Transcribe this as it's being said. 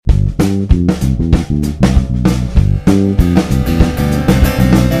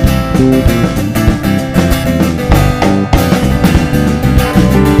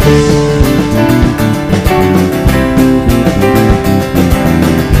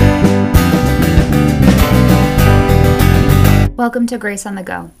Welcome to Grace on the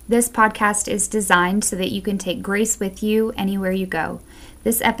Go. This podcast is designed so that you can take grace with you anywhere you go.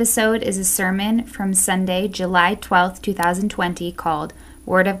 This episode is a sermon from Sunday, July 12th, 2020, called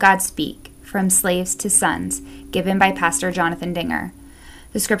Word of God Speak, From Slaves to Sons, given by Pastor Jonathan Dinger.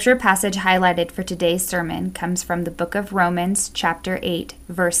 The scripture passage highlighted for today's sermon comes from the book of Romans, chapter 8,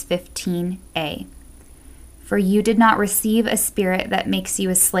 verse 15a. For you did not receive a spirit that makes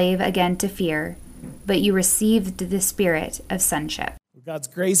you a slave again to fear, but you received the spirit of sonship. God's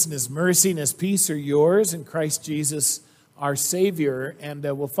grace and His mercy and His peace are yours in Christ Jesus, our Savior. And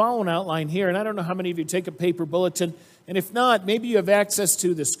we'll follow an outline here. And I don't know how many of you take a paper bulletin. And if not, maybe you have access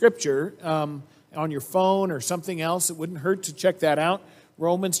to the scripture on your phone or something else. It wouldn't hurt to check that out.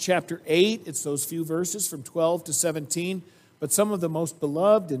 Romans chapter 8, it's those few verses from 12 to 17. But some of the most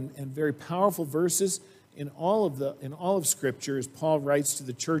beloved and very powerful verses in all of Scripture as Paul writes to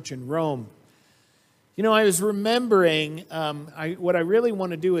the church in Rome. You know, I was remembering, what I really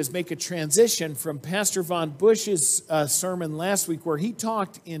want to do is make a transition from Pastor Von Bush's sermon last week where he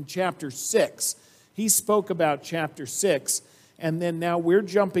talked in chapter 6. He spoke about chapter 6, and then now we're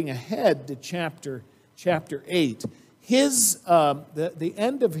jumping ahead to chapter 8. The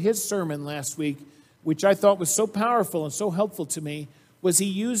end of his sermon last week, which I thought was so powerful and so helpful to me, was he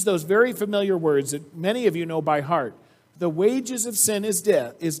used those very familiar words that many of you know by heart. The wages of sin is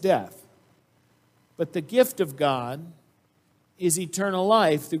death. But the gift of God is eternal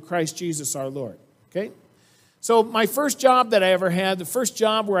life through Christ Jesus our Lord. Okay? So my first job that I ever had, the first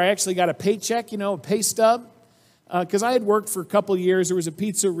job where I actually got a paycheck, a pay stub, because I had worked for a couple of years. There was a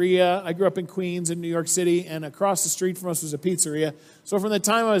pizzeria. I grew up in Queens in New York City, and across the street from us was a pizzeria. So from the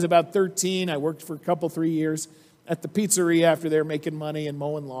time I was about 13, I worked for 3 years at the pizzeria after they were making money and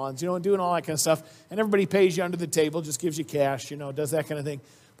mowing lawns, and doing all that kind of stuff. And everybody pays you under the table, just gives you cash, does that kind of thing.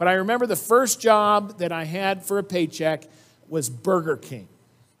 But I remember the first job that I had for a paycheck was Burger King.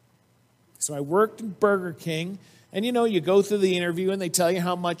 So I worked in Burger King, and you go through the interview and they tell you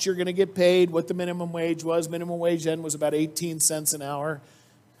how much you're going to get paid, what the minimum wage was. Minimum wage then was about 18 cents an hour.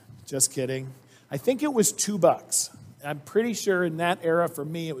 Just kidding. I think it was $2. I'm pretty sure in that era for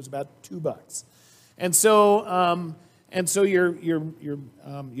me it was about $2. And so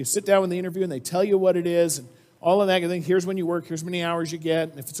you sit down with the interview and they tell you what it is. And all of that thing, here's when you work, here's how many hours you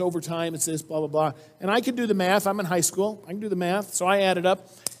get, and if it's overtime, it's this, blah, blah, blah. And I can do the math. I'm in high school. I can do the math. So I added up,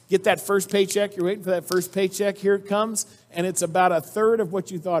 get that first paycheck. You're waiting for that first paycheck. Here it comes. And it's about a third of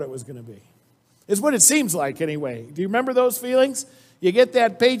what you thought it was going to be. It's what it seems like anyway. Do you remember those feelings? You get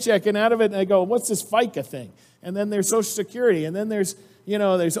that paycheck, and out of it, and I go, what's this FICA thing? And then there's Social Security, and then there's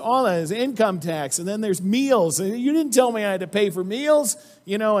all that, there's income tax, and then there's meals. You didn't tell me I had to pay for meals,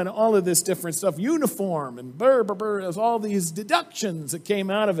 and all of this different stuff, uniform, and there's all these deductions that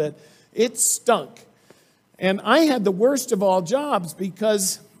came out of it. It stunk. And I had the worst of all jobs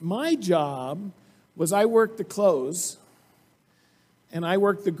because my job was I worked the clothes, and I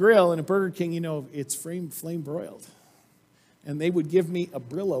worked the grill, and at Burger King, it's flame broiled. And they would give me a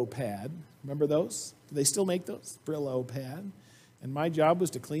Brillo pad. Remember those? Do they still make those? Brillo pad. And my job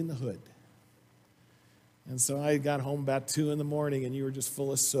was to clean the hood. And so I got home about 2 in the morning, and you were just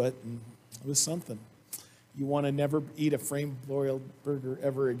full of soot, and it was something. You want to never eat a flame-broiled burger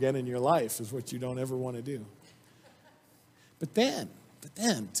ever again in your life is what you don't ever want to do. But then,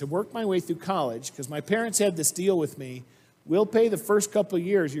 to work my way through college, because my parents had this deal with me, we'll pay the first couple of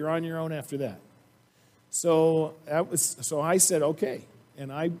years, you're on your own after that. So I said, okay.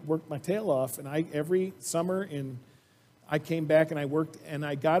 And I worked my tail off, and every summer I came back and I worked, and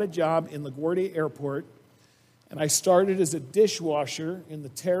I got a job in LaGuardia Airport, and I started as a dishwasher in the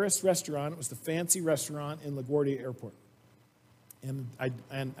Terrace restaurant. It was the fancy restaurant in LaGuardia Airport. And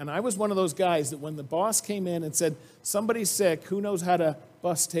I was one of those guys that when the boss came in and said, somebody's sick, who knows how to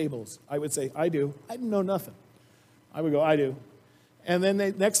bus tables? I would say, I do. I didn't know nothing. I would go, I do. And then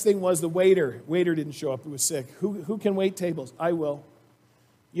the next thing was the waiter. Waiter didn't show up, he was sick. Who can wait tables? I will.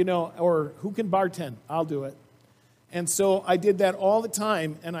 Or who can bartend? I'll do it. And so I did that all the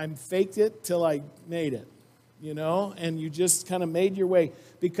time, and I faked it till I made it, and you just kind of made your way.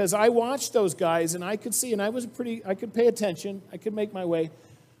 Because I watched those guys, and I could see, and I could pay attention, I could make my way,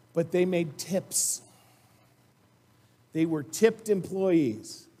 but they made tips. They were tipped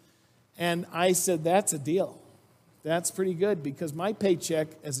employees. And I said, that's a deal. That's pretty good, because my paycheck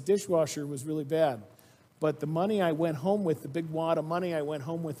as a dishwasher was really bad. But the money I went home with, the big wad of money I went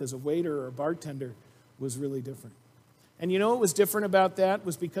home with as a waiter or a bartender was really different. And what was different about that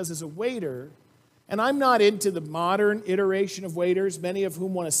was because as a waiter, and I'm not into the modern iteration of waiters, many of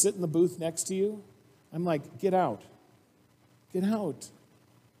whom want to sit in the booth next to you. I'm like, get out. Get out.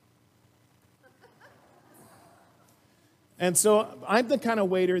 And so I'm the kind of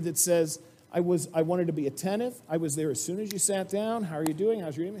waiter that says, I wanted to be attentive. I was there as soon as you sat down. How are you doing?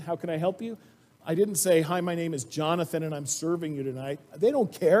 How's your evening? How can I help you? I didn't say, hi, my name is Jonathan and I'm serving you tonight. They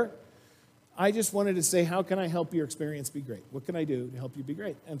don't care. I just wanted to say, how can I help your experience be great? What can I do to help you be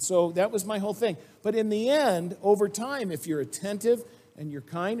great? And so that was my whole thing. But in the end, over time, if you're attentive and you're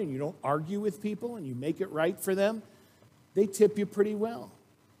kind and you don't argue with people and you make it right for them, they tip you pretty well.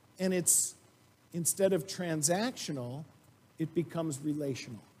 And it's, instead of transactional, it becomes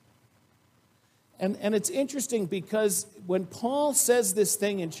relational. And it's interesting because when Paul says this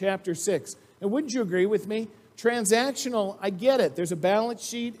thing in chapter 6, and wouldn't you agree with me? Transactional, I get it. There's a balance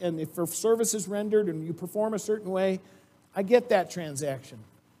sheet, and if for services rendered and you perform a certain way, I get that transaction.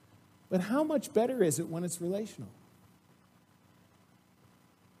 But how much better is it when it's relational?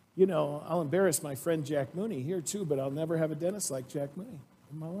 You know, I'll embarrass my friend Jack Mooney here too, but I'll never have a dentist like Jack Mooney.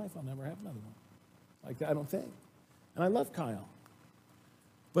 In my life, I'll never have another one like that, I don't think. And I love Kyle.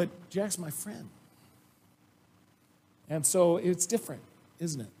 But Jack's my friend. And so it's different,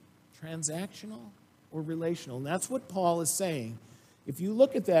 isn't it? Transactional or relational. And that's what Paul is saying. If you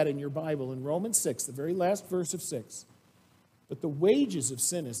look at that in your Bible, in Romans 6, the very last verse of 6, but the wages of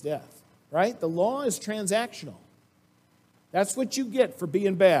sin is death, right? The law is transactional. That's what you get for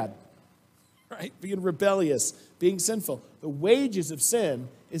being bad, right? Being rebellious, being sinful. The wages of sin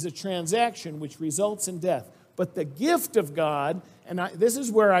is a transaction which results in death. But the gift of God, and this is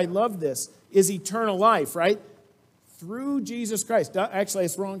where I love this, is eternal life, right? Through Jesus Christ. Actually,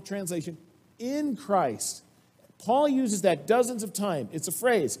 it's wrong translation. In Christ. Paul uses that dozens of times. It's a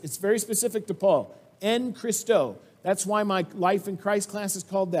phrase. It's very specific to Paul. En Christo. That's why my Life in Christ class is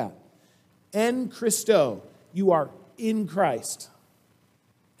called that. En Christo. You are in Christ.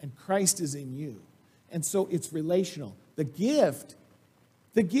 And Christ is in you. And so it's relational. The gift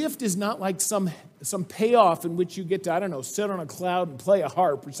is not like some payoff in which you get to, I don't know, sit on a cloud and play a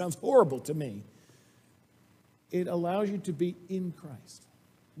harp, which sounds horrible to me. It allows you to be in Christ,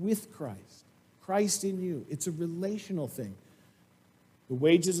 with Christ, Christ in you. It's a relational thing. The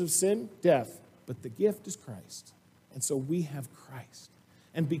wages of sin, death, but the gift is Christ. And so we have Christ.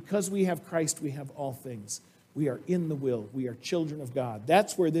 And because we have Christ, we have all things. We are in the will. We are children of God.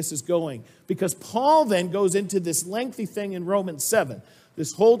 That's where this is going. Because Paul then goes into this lengthy thing in Romans 7,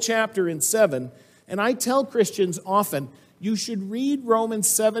 this whole chapter in 7. And I tell Christians often, you should read Romans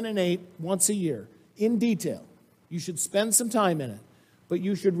 7 and 8 once a year in detail. You should spend some time in it. But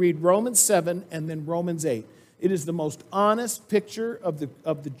you should read Romans 7 and then Romans 8. It is the most honest picture of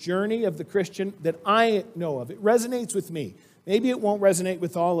the journey of the Christian that I know of. It resonates with me. Maybe it won't resonate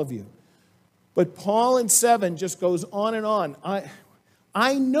with all of you. But Paul in 7 just goes on and on.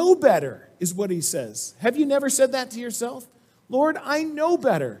 I know better is what he says. Have you never said that to yourself? Lord, I know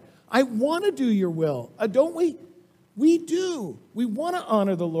better. I want to do your will. Don't we? We do. We want to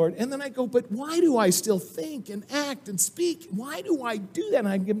honor the Lord. And then I go, but why do I still think and act and speak? Why do I do that? And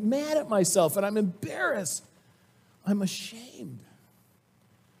I get mad at myself and I'm embarrassed. I'm ashamed.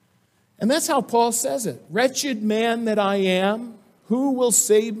 And that's how Paul says it. Wretched man that I am, who will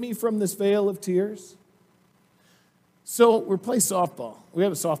save me from this vale of tears? So we're playing softball. We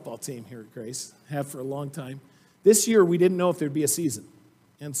have a softball team here at Grace, have for a long time. This year we didn't know if there'd be a season.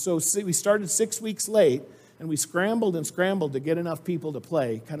 And so we started 6 weeks late. And we scrambled and scrambled to get enough people to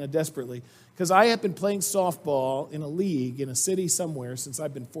play, kind of desperately, because I have been playing softball in a league in a city somewhere since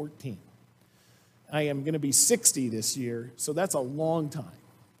I've been 14. I am going to be 60 this year, so that's a long time.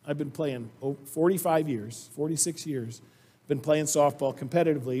 I've been playing 46 years, been playing softball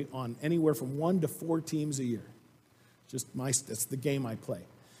competitively on anywhere from 1 to 4 teams a year. That's the game I play.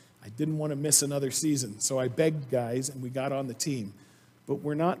 I didn't want to miss another season, so I begged guys, and we got on the team. But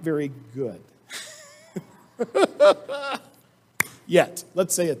we're not very good. Yet.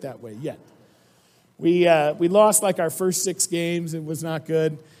 Let's say it that way, yet. We lost like our first 6 games. It was not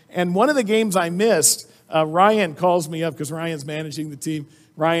good. And one of the games I missed, Ryan calls me up because Ryan's managing the team.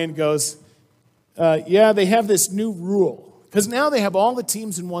 Ryan goes, yeah, they have this new rule. Because now they have all the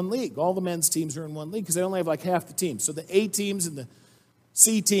teams in one league. All the men's teams are in one league because they only have like half the teams. So the A teams and the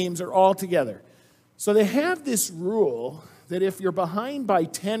C teams are all together. So they have this rule that if you're behind by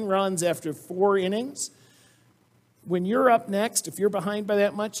 10 runs after 4 innings, when you're up next, if you're behind by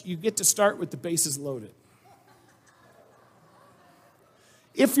that much, you get to start with the bases loaded.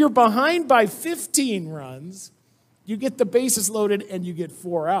 If you're behind by 15 runs, you get the bases loaded and you get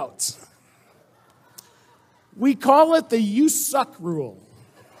 4 outs. We call it the you suck rule.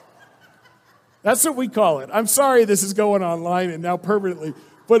 That's what we call it. I'm sorry this is going online and now permanently,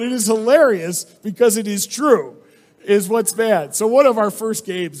 but it is hilarious because it is true. is what's bad. So one of our first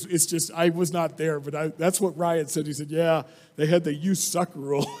games, it's just, I was not there, but that's what Ryan said. He said, yeah, they had the "you suck"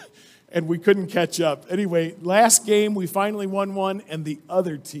 rule, and we couldn't catch up. Anyway, last game, we finally won one, and the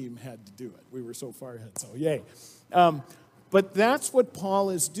other team had to do it. We were so far ahead, so yay. But that's what Paul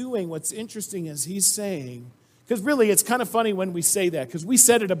is doing. What's interesting is he's saying, because really it's kind of funny when we say that, because we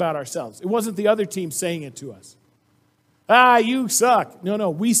said it about ourselves. It wasn't the other team saying it to us. You suck. No,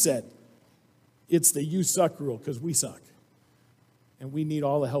 we said it's the "you suck" rule because we suck. And we need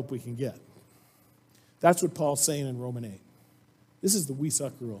all the help we can get. That's what Paul's saying in Romans 8. This is the "we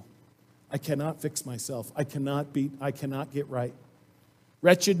suck" rule. I cannot fix myself. I cannot get right.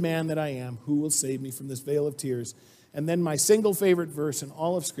 Wretched man that I am, who will save me from this vale of tears? And then my single favorite verse in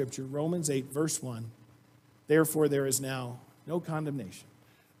all of Scripture, Romans 8, verse 1. Therefore there is now no condemnation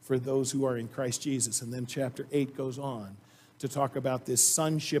for those who are in Christ Jesus. And then chapter 8 goes on to talk about this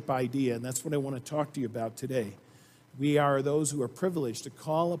sonship idea, and that's what I want to talk to you about today. We are those who are privileged to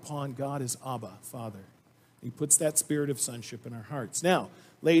call upon God as Abba, Father. He puts that spirit of sonship in our hearts. Now,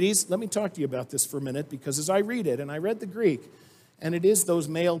 ladies, let me talk to you about this for a minute, because as I read it, and I read the Greek, and it is those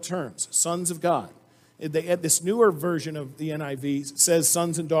male terms, sons of God. This newer version of the NIV says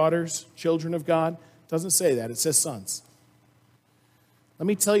sons and daughters, children of God. It doesn't say that. It says sons. Let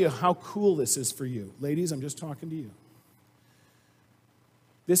me tell you how cool this is for you. Ladies, I'm just talking to you.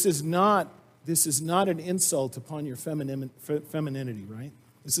 This is not an insult upon your femininity, right?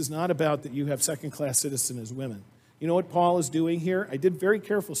 This is not about that you have second-class citizen as women. You know what Paul is doing here? I did very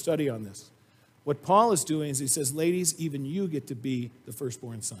careful study on this. What Paul is doing is he says, ladies, even you get to be the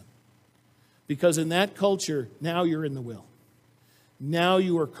firstborn son. Because in that culture, now you're in the will. Now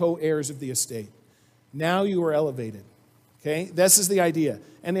you are co-heirs of the estate. Now you are elevated. Okay? This is the idea.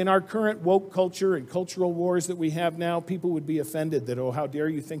 And in our current woke culture and cultural wars that we have now, people would be offended that, oh, how dare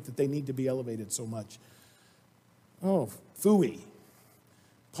you think that they need to be elevated so much. Oh, phooey.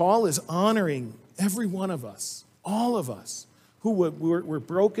 Paul is honoring every one of us, all of us, who were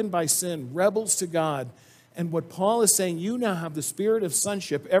broken by sin, rebels to God. And what Paul is saying, you now have the spirit of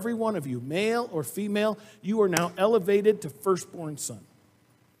sonship, every one of you, male or female, you are now elevated to firstborn son.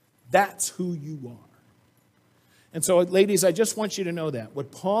 That's who you are. And so, ladies, I just want you to know that.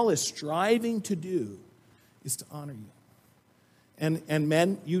 What Paul is striving to do is to honor you. And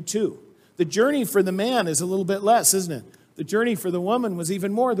men, you too. The journey for the man is a little bit less, isn't it? The journey for the woman was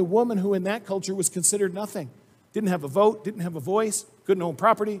even more. The woman who in that culture was considered nothing. Didn't have a vote, didn't have a voice, couldn't own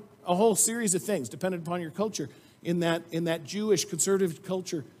property, a whole series of things dependent upon your culture in that Jewish conservative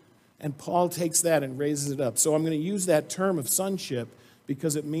culture. And Paul takes that and raises it up. So I'm going to use that term of sonship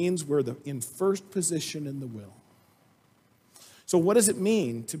because it means we're in first position in the will. So what does it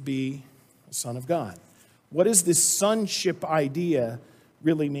mean to be a son of God? What does this sonship idea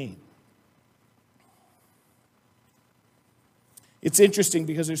really mean? It's interesting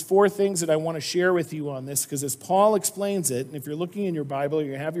because there's 4 things that I want to share with you on this, because as Paul explains it, and if you're looking in your Bible,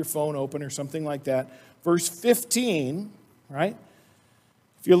 you have your phone open or something like that, verse 15, right?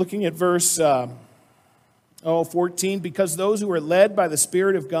 If you're looking at verse 14, because those who are led by the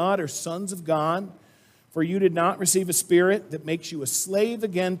Spirit of God are sons of God, for you did not receive a spirit that makes you a slave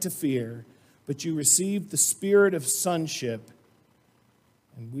again to fear, but you received the spirit of sonship.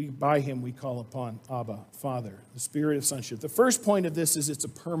 And by him we call upon Abba, Father, the spirit of sonship. The first point of this is it's a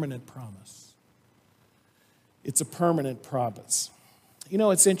permanent promise. It's a permanent promise. You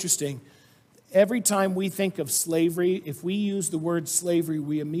know, it's interesting. Every time we think of slavery, if we use the word slavery,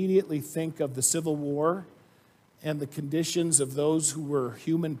 we immediately think of the Civil War and the conditions of those who were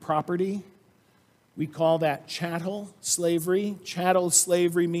human property. We call that chattel slavery. Chattel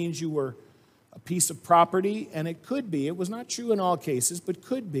slavery means you were a piece of property, and it could be, it was not true in all cases, but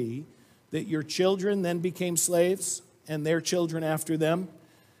could be that your children then became slaves and their children after them.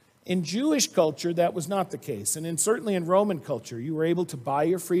 In Jewish culture, that was not the case. And certainly in Roman culture, you were able to buy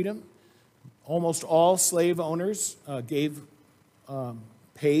your freedom. Almost all slave owners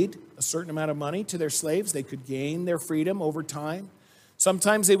paid a certain amount of money to their slaves. They could gain their freedom over time.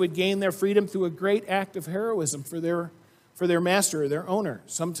 Sometimes they would gain their freedom through a great act of heroism for their master or their owner.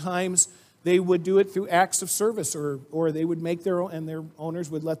 Sometimes they would do it through acts of service, or they would make their own, and their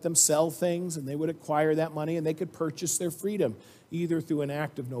owners would let them sell things, and they would acquire that money, and they could purchase their freedom, either through an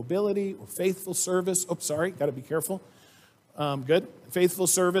act of nobility or faithful service. Oh, sorry, got to be careful. Good. Faithful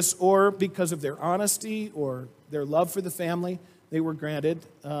service, or because of their honesty or their love for the family, they were granted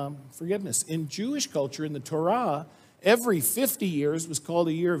forgiveness. In Jewish culture, in the Torah, every 50 years was called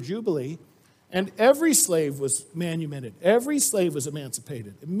a year of Jubilee, and every slave was manumitted. Every slave was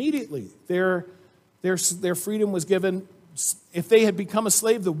emancipated. Immediately, their freedom was given. If they had become a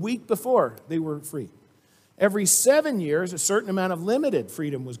slave the week before, they were free. Every 7 years, a certain amount of limited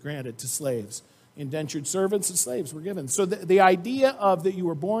freedom was granted to slaves. Indentured servants and slaves were given. So the idea of that you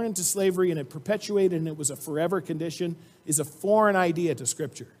were born into slavery and it perpetuated and it was a forever condition is a foreign idea to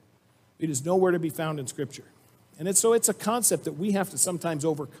Scripture. It is nowhere to be found in Scripture. And it's a concept that we have to sometimes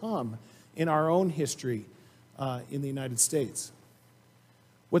overcome in our own history in the United States.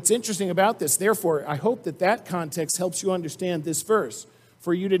 What's interesting about this, therefore, I hope that context helps you understand this verse.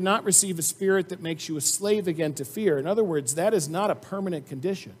 For you did not receive a spirit that makes you a slave again to fear. In other words, that is not a permanent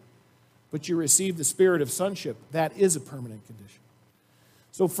condition. But you received the spirit of sonship. That is a permanent condition.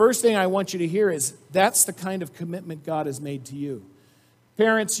 So first thing I want you to hear is that's the kind of commitment God has made to you.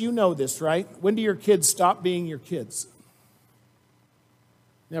 Parents, you know this, right? When do your kids stop being your kids?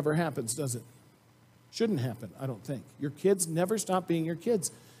 Never happens, does it? Shouldn't happen, I don't think. Your kids never stop being your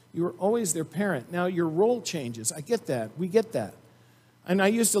kids. You are always their parent. Now, your role changes. I get that. We get that. And I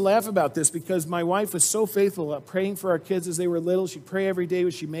used to laugh about this because my wife was so faithful at praying for our kids as they were little. She'd pray every day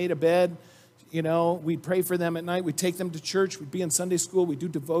when she made a bed. You know, we'd pray for them at night. We'd take them to church. We'd be in Sunday school. We'd do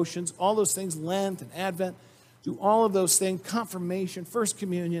devotions, all those things, Lent and Advent, do all of those things, confirmation, First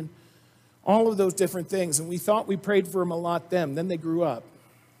Communion, all of those different things. And we thought we prayed for them a lot then. Then they grew up.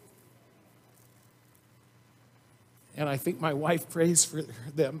 And I think my wife prays for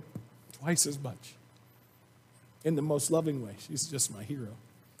them twice as much. In the most loving way. She's just my hero.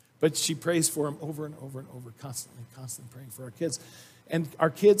 But she prays for them over and over and over, constantly praying for our kids. And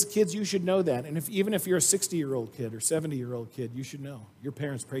our kids, you should know that. And even if you're a 60-year-old kid or 70-year-old kid, you should know your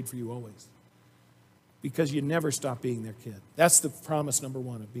parents prayed for you always. Because you never stop being their kid. That's the promise number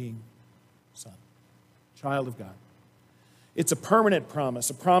one of being son, child of God. It's a permanent promise,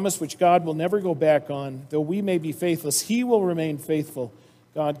 a promise which God will never go back on. Though we may be faithless, he will remain faithful.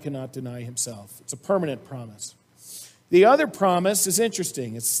 God cannot deny himself. It's a permanent promise. The other promise is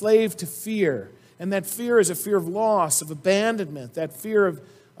interesting. It's slave to fear. And that fear is a fear of loss, of abandonment, that fear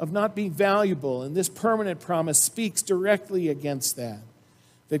of not being valuable. And this permanent promise speaks directly against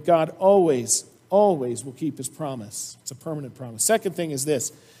that God always will keep his promise. It's a permanent promise. Second thing is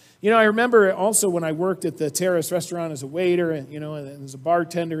this. You know, I remember also when I worked at the Terrace restaurant as a waiter and as a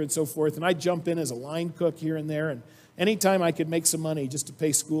bartender and so forth, and I'd jump in as a line cook here and there, and anytime I could make some money just to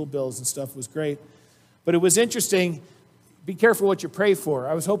pay school bills and stuff was great. But it was interesting. Be careful what you pray for.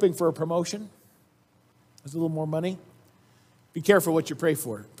 I was hoping for a promotion. It was a little more money. Be careful what you pray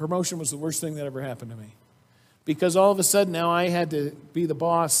for. Promotion was the worst thing that ever happened to me. Because all of a sudden now I had to be the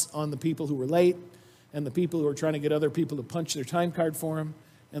boss on the people who were late and the people who were trying to get other people to punch their time card for them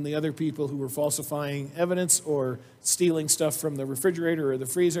and the other people who were falsifying evidence or stealing stuff from the refrigerator or the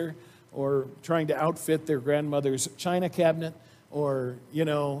freezer or trying to outfit their grandmother's china cabinet or,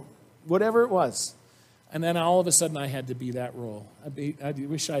 whatever it was. And then all of a sudden I had to be that role. I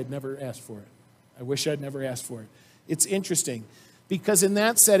wish I had never asked for it. It's interesting because in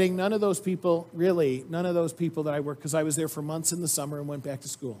that setting, none of those people that I worked, because I was there for months in the summer and went back to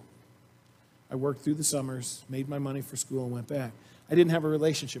school. I worked through the summers, made my money for school and went back. I didn't have a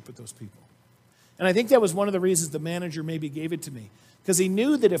relationship with those people. And I think that was one of the reasons the manager maybe gave it to me. Because he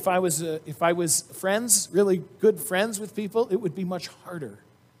knew that if I was friends, really good friends with people, it would be much harder.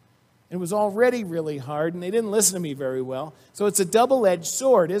 It was already really hard, and they didn't listen to me very well. So it's a double-edged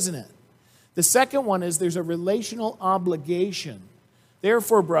sword, isn't it? The second one is there's a relational obligation.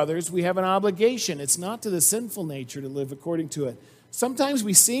 Therefore, brothers, we have an obligation. It's not to the sinful nature to live according to it. Sometimes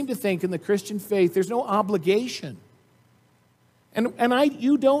we seem to think in the Christian faith there's no obligation. And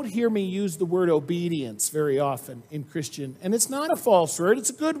you don't hear me use the word obedience very often in Christian. And it's not a false word, it's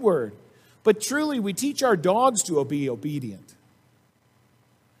a good word. But truly, we teach our dogs to be obedient.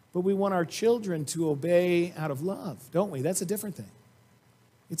 But we want our children to obey out of love, don't we? That's a different thing.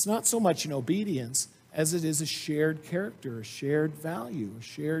 It's not so much an obedience as it is a shared character, a shared value, a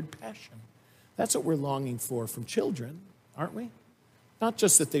shared passion. That's what we're longing for from children, aren't we? Not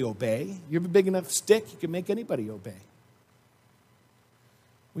just that they obey. You have a big enough stick, you can make anybody obey.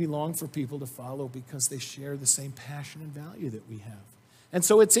 We long for people to follow because they share the same passion and value that we have. And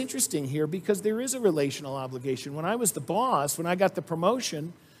so it's interesting here because there is a relational obligation. When I was the boss, when I got the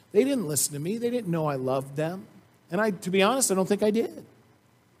promotion, they didn't listen to me. They didn't know I loved them. And to be honest, I don't think I did.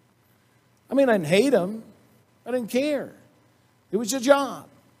 I mean, I didn't hate them. I didn't care. It was your job.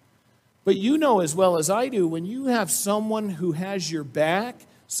 But you know as well as I do, when you have someone who has your back,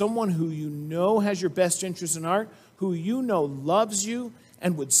 someone who you know has your best interest in heart, who you know loves you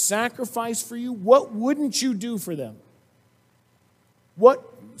and would sacrifice for you, what wouldn't you do for them?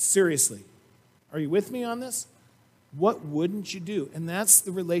 Seriously, are you with me on this? What wouldn't you do? And that's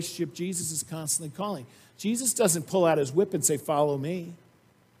the relationship Jesus is constantly calling. Jesus doesn't pull out his whip and say, follow me.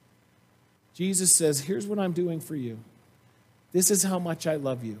 Jesus says, here's what I'm doing for you. This is how much I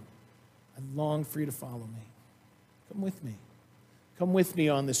love you. I long for you to follow me. Come with me. Come with me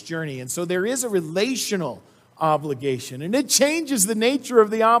on this journey. And so there is a relational obligation, and it changes the nature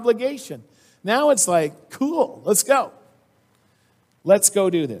of the obligation. Now it's like, cool, let's go. Let's go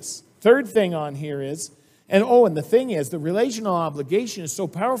do this. Third thing on here is, and the thing is, the relational obligation is so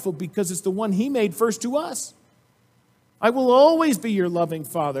powerful because it's the one he made first to us. I will always be your loving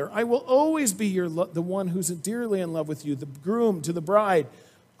father. I will always be the one who's dearly in love with you, the groom to the bride.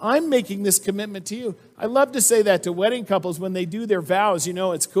 I'm making this commitment to you. I love to say that to wedding couples when they do their vows. You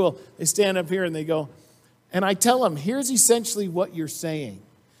know, it's cool. They stand up here and they go, and I tell them, here's essentially what you're saying.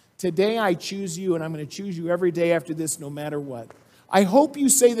 Today I choose you, and I'm going to choose you every day after this, no matter what. I hope you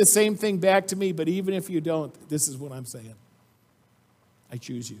say the same thing back to me, but even if you don't, this is what I'm saying. I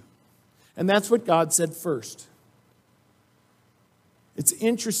choose you. And that's what God said first. It's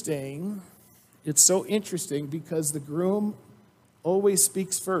interesting. It's so interesting because the groom always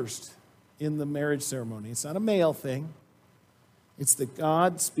speaks first in the marriage ceremony. It's not a male thing. It's that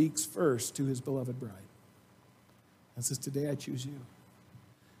God speaks first to his beloved bride. And says, today I choose you.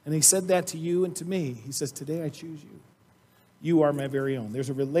 And he said that to you and to me. He says, today I choose you. You are my very own. There's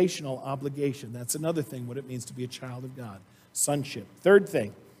a relational obligation. That's another thing, what it means to be a child of God. Sonship. Third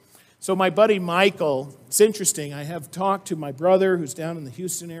thing. So my buddy Michael, it's interesting. I have talked to my brother who's down in the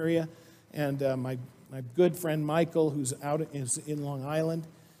Houston area, and my good friend Michael who's out in Long Island.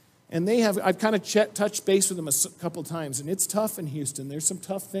 And I've kind of touched base with them a couple times, and it's tough in Houston. There's some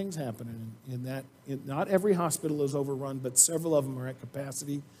tough things happening in that. Not every hospital is overrun, but several of them are at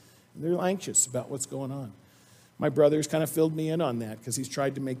capacity, and they're anxious about what's going on. My brother's kind of filled me in on that because he's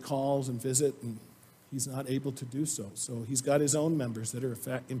tried to make calls and visit, and he's not able to do so. So he's got his own members that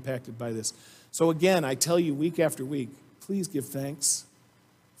are impacted by this. So again, I tell you week after week, please give thanks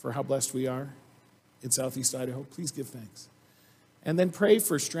for how blessed we are in Southeast Idaho. Please give thanks. And then pray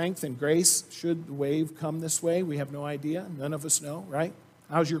for strength and grace should the wave come this way. We have no idea. None of us know, right?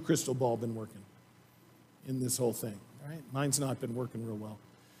 How's your crystal ball been working in this whole thing, right? Mine's not been working real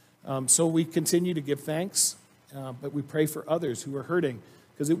well. So we continue to give thanks, but we pray for others who are hurting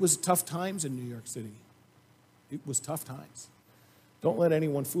because it was tough times in New York City. It was tough times. Don't let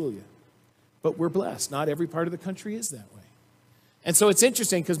anyone fool you. But we're blessed. Not every part of the country is that way. And so it's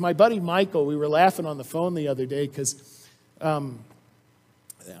interesting because my buddy Michael, we were laughing on the phone the other day because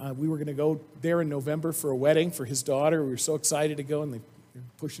we were going to go there in November for a wedding for his daughter. We were so excited to go, and they're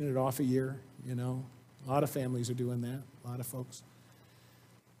pushing it off a year, you know. A lot of families are doing that, a lot of folks.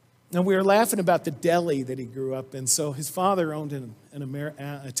 And we were laughing about the deli that he grew up in. So his father owned an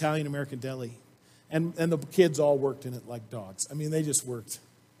Italian-American deli, and the kids all worked in it like dogs. I mean, they just worked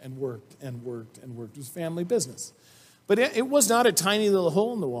and worked and worked and worked. It was family business. But it was not a tiny little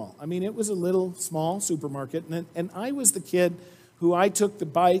hole in the wall. I mean, it was a little small supermarket, and I was the kid who I took the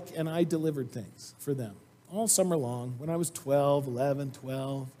bike and I delivered things for them all summer long when I was 12, 11,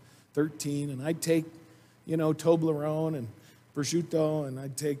 12, 13, and I'd take, Toblerone and prosciutto, and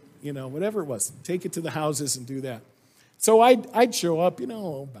I'd take, whatever it was, take it to the houses and do that. So I'd show up,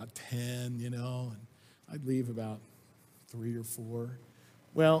 about 10, and I'd leave about 3 or 4.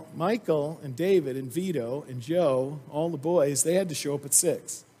 Well, Michael and David and Vito and Joe, all the boys, they had to show up at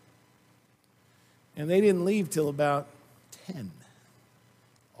 6. And they didn't leave till about 10,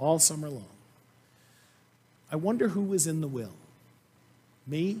 all summer long. I wonder who was in the will,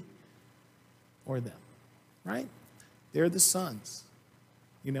 me or them, right? They're the sons.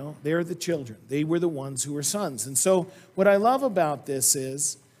 They're the children. They were the ones who were sons. And so what I love about this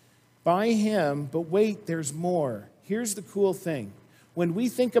is, by him, but wait, there's more. Here's the cool thing. When we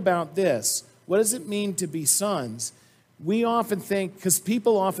think about this, what does it mean to be sons? We often think, because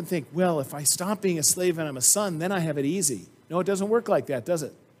people often think, well, if I stop being a slave and I'm a son, then I have it easy. No, it doesn't work like that, does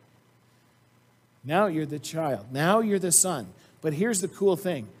it? Now you're the child. Now you're the son. But here's the cool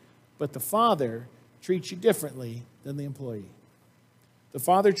thing. But the father treats you differently than the employee. The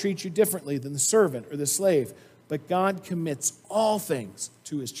father treats you differently than the servant or the slave. But God commits all things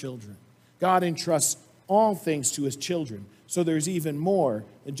to his children. God entrusts all things to his children. So there's even more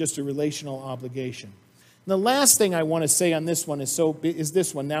than just a relational obligation. And the last thing I want to say on this one is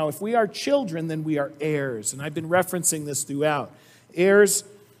this one. Now, if we are children, then we are heirs. And I've been referencing this throughout. Heirs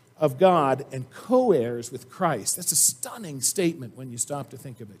of God and co-heirs with Christ. That's a stunning statement when you stop to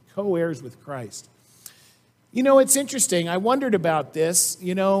think of it. Co-heirs with Christ. It's interesting. I wondered about this.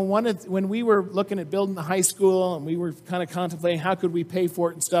 When we were looking at building the high school and we were kind of contemplating how could we pay for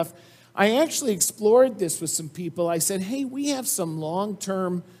it and stuff, I actually explored this with some people. I said, hey, we have some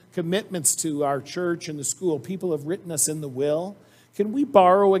long-term commitments to our church and the school. People have written us in the will. Can we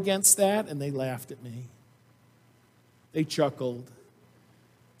borrow against that? And they laughed at me. They chuckled.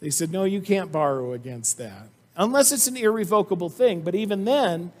 They said, no, you can't borrow against that. Unless it's an irrevocable thing. But even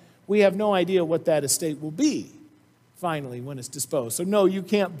then, we have no idea what that estate will be, finally, when it's disposed. So no, you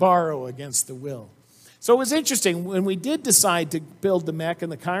can't borrow against the will. So it was interesting. When we did decide to build the MEC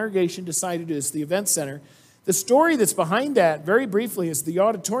and the congregation decided it as the event center, the story that's behind that, very briefly, is the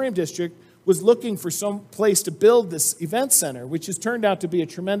auditorium district was looking for some place to build this event center, which has turned out to be a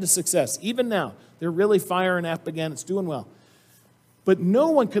tremendous success. Even now, they're really firing up again. It's doing well. But no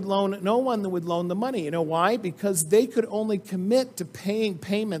one would loan the money. You know why? Because they could only commit to paying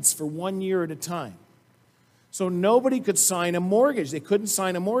payments for 1 year at a time. So nobody could sign a mortgage. They couldn't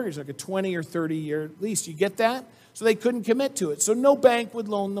sign a mortgage, like a 20 or 30-year lease. You get that? So they couldn't commit to it. So no bank would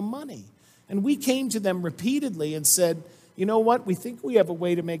loan the money. And we came to them repeatedly and said, you know what? We think we have a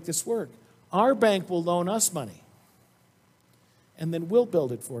way to make this work. Our bank will loan us money. And then we'll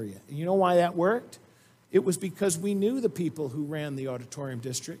build it for you. And you know why that worked? It was because we knew the people who ran the auditorium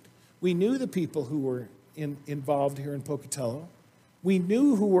district. We knew the people who were involved here in Pocatello. We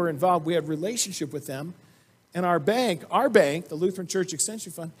knew who were involved. We had a relationship with them. And our bank, the Lutheran Church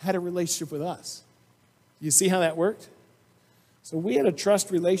Extension Fund, had a relationship with us. You see how that worked? So we had a trust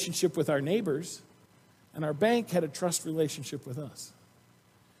relationship with our neighbors, and our bank had a trust relationship with us.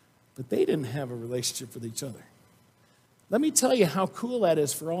 But they didn't have a relationship with each other. Let me tell you how cool that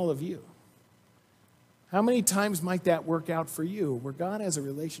is for all of you. How many times might that work out for you, where God has a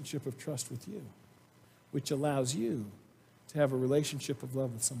relationship of trust with you, which allows you to have a relationship of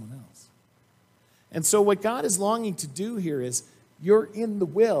love with someone else? And so what God is longing to do here is, you're in the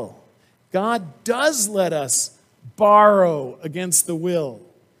will. God does let us borrow against the will.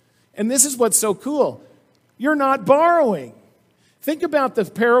 And this is what's so cool. You're not borrowing. Think about the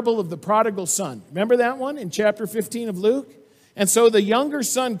parable of the prodigal son. Remember that one in chapter 15 of Luke? And so the younger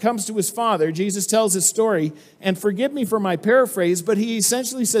son comes to his father. Jesus tells his story, and forgive me for my paraphrase, but he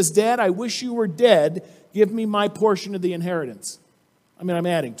essentially says, Dad, I wish you were dead. Give me my portion of the inheritance. I mean, I'm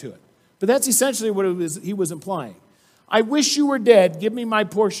adding to it. But that's essentially what he was implying. I wish you were dead. Give me my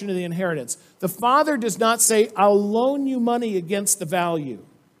portion of the inheritance. The father does not say, I'll loan you money against the value.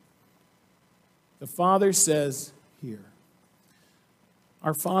 The father says, here.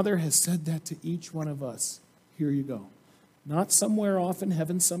 Our Father has said that to each one of us. Here you go. Not somewhere off in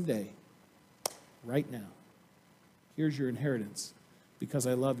heaven someday. Right now. Here's your inheritance because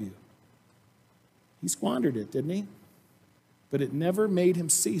I love you. He squandered it, didn't he? But it never made him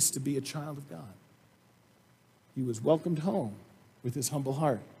cease to be a child of God. He was welcomed home with his humble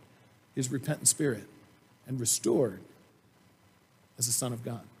heart, his repentant spirit, and restored as a son of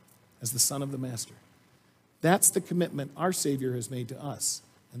God, as the son of the Master. That's the commitment our Savior has made to us.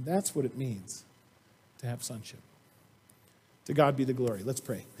 And that's what it means to have sonship. To God be the glory. Let's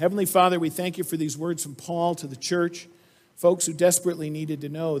pray. Heavenly Father, we thank you for these words from Paul to the church, folks who desperately needed to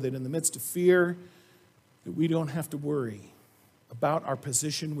know that in the midst of fear, that we don't have to worry about our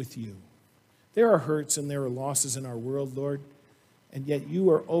position with you. There are hurts and there are losses in our world, Lord, and yet you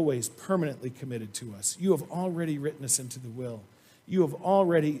are always permanently committed to us. You have already written us into the will. You have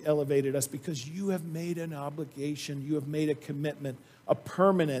already elevated us because you have made an obligation. You have made a commitment, a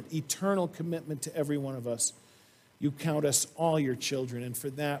permanent, eternal commitment to every one of us. You count us all your children, and for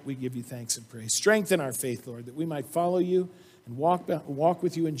that we give you thanks and praise. Strengthen our faith, Lord, that we might follow you and walk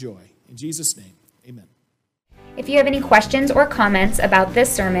with you in joy. In Jesus' name, amen. If you have any questions or comments about this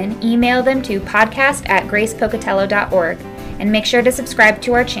sermon, email them to podcast@gracepocatello.org. And make sure to subscribe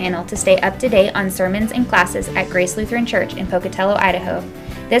to our channel to stay up to date on sermons and classes at Grace Lutheran Church in Pocatello, Idaho.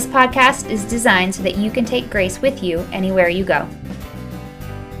 This podcast is designed so that you can take grace with you anywhere you go.